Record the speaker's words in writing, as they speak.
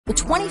The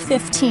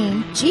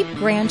 2015 Jeep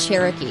Grand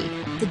Cherokee.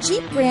 The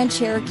Jeep Grand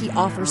Cherokee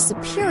offers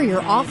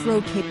superior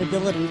off-road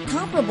capability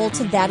comparable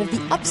to that of the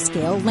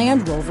upscale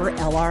Land Rover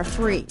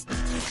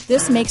LR3.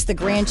 This makes the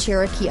Grand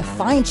Cherokee a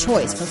fine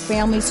choice for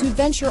families who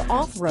venture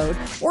off-road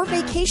or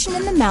vacation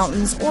in the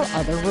mountains or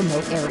other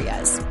remote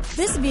areas.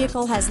 This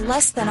vehicle has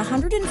less than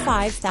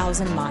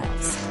 105,000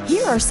 miles.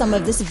 Here are some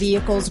of this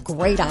vehicle's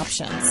great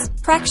options: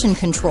 traction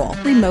control,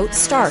 remote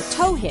start,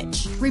 tow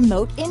hitch,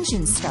 remote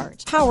engine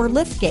start, power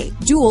liftgate,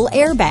 dual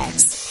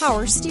airbags,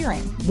 power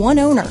steering, one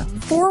owner,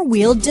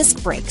 four-wheel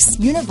disc brakes,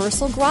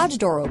 universal garage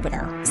door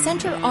opener,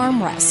 center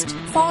armrest,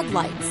 fog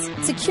lights,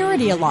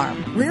 security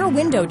alarm, rear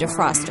window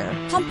defroster,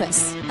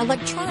 compass,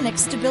 electronic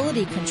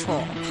stability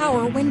control,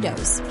 power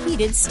windows,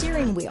 heated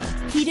steering wheel,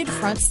 heated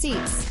front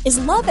seats. Is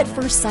love at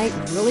first sight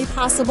really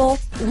possible?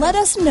 Let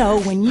us know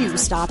when you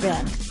stop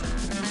in.